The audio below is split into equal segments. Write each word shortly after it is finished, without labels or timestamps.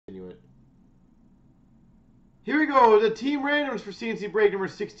Here we go, the team randoms for C&C break number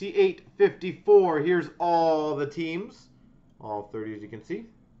 6854. Here's all the teams. All 30 as you can see.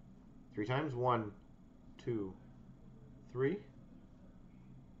 3 times. 1, 2, 3.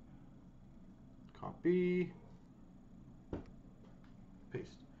 Copy.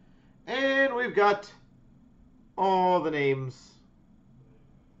 Paste. And we've got all the names.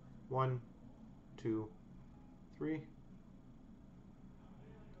 1, 2, 3.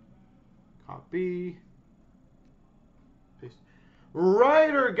 Copy. Paste.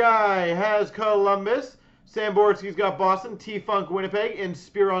 Ryder Guy has Columbus. Samborski's got Boston. T-Funk Winnipeg. And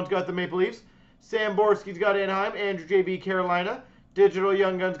Spiron's got the Maple Leafs. Samborski's got Anaheim. Andrew J.B. Carolina. Digital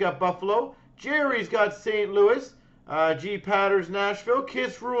Young Guns got Buffalo. Jerry's got St. Louis. G. Patters Nashville.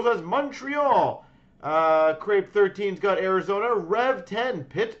 Kiss Rules has Montreal. Crepe 13's got Arizona. Rev 10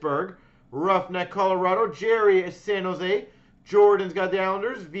 Pittsburgh. Roughneck Colorado. Jerry San Jose. Jordan's got the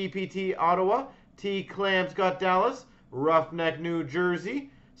Islanders. VPT Ottawa. T. Clamp's got Dallas. Roughneck New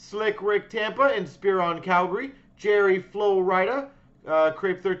Jersey. Slick Rick Tampa. And Spiron Calgary. Jerry Flo Rida.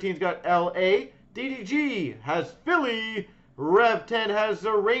 Crepe 13's got LA. DDG has Philly. Rev 10 has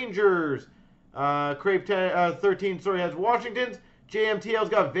the Rangers. Crepe 13 has Washington's. JMTL's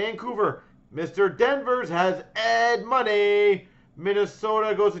got Vancouver. Mr. Denver's has Ed Money.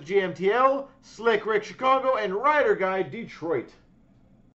 Minnesota goes to GMTL. Slick Rick Chicago. And Ryder Guy Detroit.